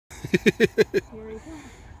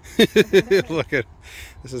Look at,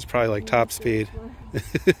 this is probably like top speed.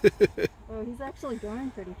 Oh, he's actually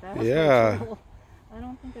going pretty fast. Yeah. I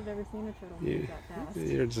don't think I've ever seen a turtle move that fast.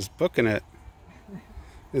 You're just booking it.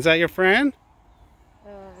 Is that your friend?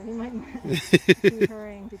 He might be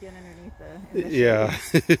hurrying to get underneath the Yeah.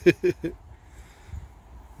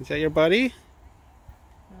 Is that your buddy?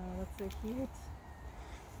 Oh, that's so cute.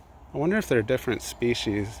 I wonder if they're different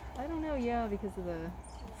species. I don't know, yeah, because of the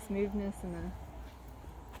smoothness and the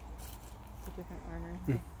different armor.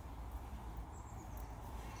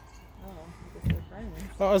 Oh, I guess they're friends.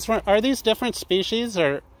 Oh, I was wondering, are these different species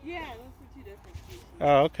or? Yeah, those are two different species.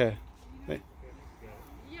 Oh, okay. Yeah,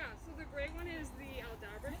 so the gray one is the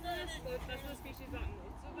Aldabra tortoise. That's the species that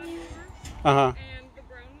most of them are. And the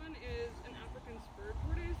brown one is an African spur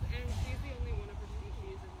tortoise, and she's the only one of her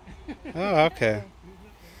species. Oh, okay.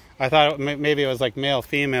 I thought maybe it was like male,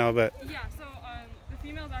 female, but. Yeah, so the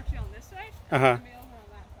female's actually on this side, Uh and huh. the males are on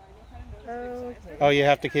that side. You'll kind of notice big size. Oh, you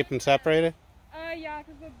have to keep them separated? Yeah,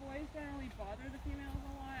 because the boys don't really bother the females a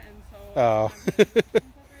lot, and so Oh. keep them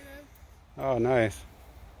separated. Oh, nice.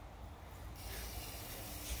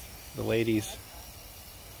 The ladies.